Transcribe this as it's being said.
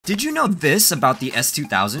Did you know this about the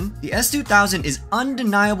S2000? The S2000 is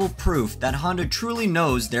undeniable proof that Honda truly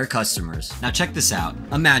knows their customers. Now check this out.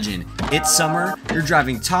 Imagine, it's summer, you're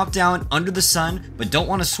driving top down under the sun, but don't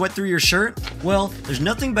want to sweat through your shirt? Well, there's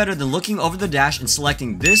nothing better than looking over the dash and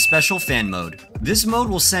selecting this special fan mode. This mode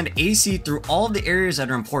will send AC through all of the areas that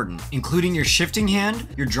are important, including your shifting hand,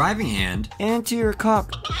 your driving hand, and to your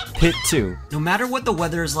cockpit too. No matter what the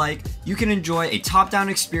weather is like, you can enjoy a top-down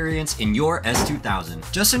experience in your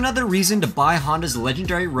S2000. Just another reason to buy Honda's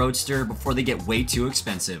legendary Roadster before they get way too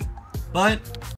expensive. But